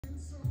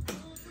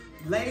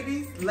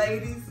Ladies,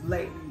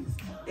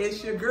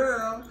 it's your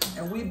girl,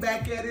 and we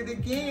back at it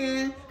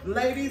again.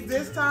 Ladies,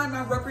 this time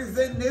I'm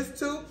representing this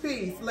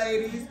two-piece,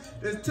 ladies.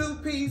 This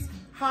two-piece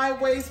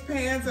high-waist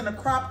pants and a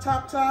crop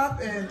top,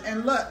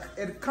 and look,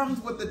 it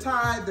comes with the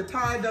tie. The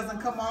tie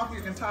doesn't come off.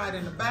 You can tie it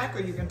in the back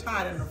or you can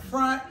tie it in the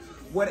front.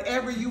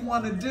 Whatever you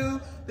want to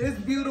do. This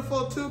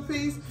beautiful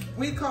two-piece,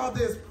 we call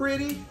this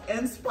pretty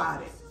and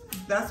spotted.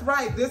 That's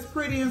right, this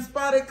pretty and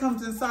spotted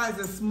comes in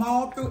sizes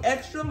small through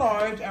extra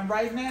large, and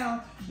right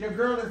now, your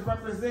girl is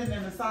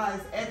representing the size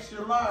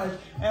extra large.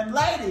 And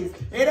ladies,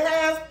 it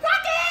has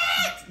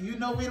pockets! You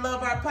know we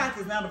love our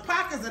pockets. Now the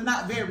pockets are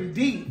not very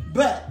deep,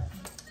 but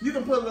you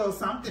can put a little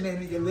something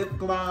in it, your lip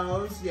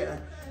gloss, your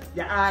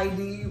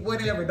ID,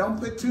 whatever. Don't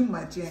put too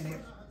much in it.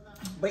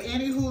 But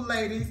anywho,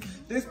 ladies,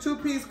 this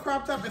two-piece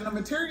crop top, and the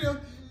material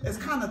is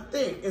kind of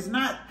thick. It's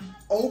not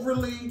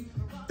overly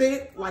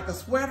thick like a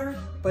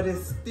sweater, but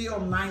it's still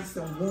nice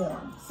and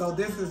warm. So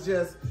this is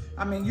just,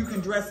 I mean, you can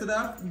dress it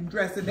up, you can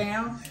dress it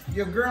down.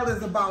 Your girl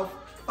is about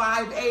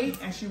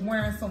 5'8", and she's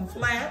wearing some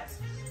flats.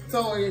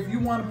 So if you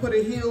want to put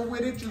a heel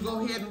with it, you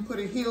go ahead and put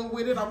a heel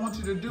with it. I want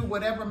you to do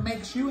whatever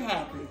makes you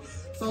happy.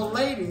 So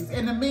ladies,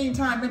 in the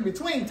meantime, in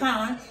between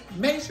time,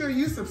 make sure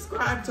you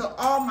subscribe to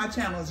all my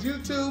channels: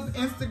 YouTube,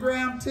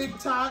 Instagram,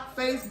 TikTok,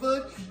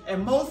 Facebook,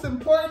 and most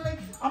importantly,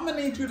 I'm gonna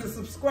need you to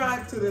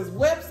subscribe to this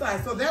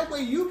website so that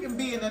way you can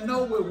be in the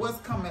know with what's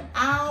coming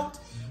out.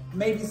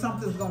 Maybe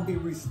something's gonna be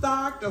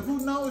restocked, or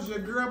who knows, your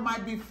girl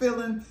might be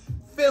feeling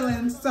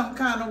some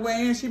kind of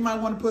way and she might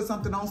want to put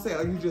something on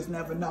sale. You just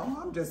never know.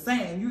 I'm just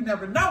saying, you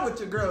never know what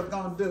your girl's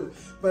gonna do.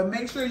 But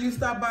make sure you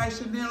stop by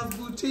Shanel's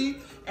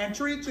boutique and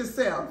treat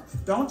yourself.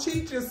 Don't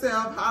cheat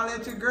yourself. Holler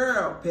at your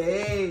girl.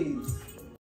 Peace.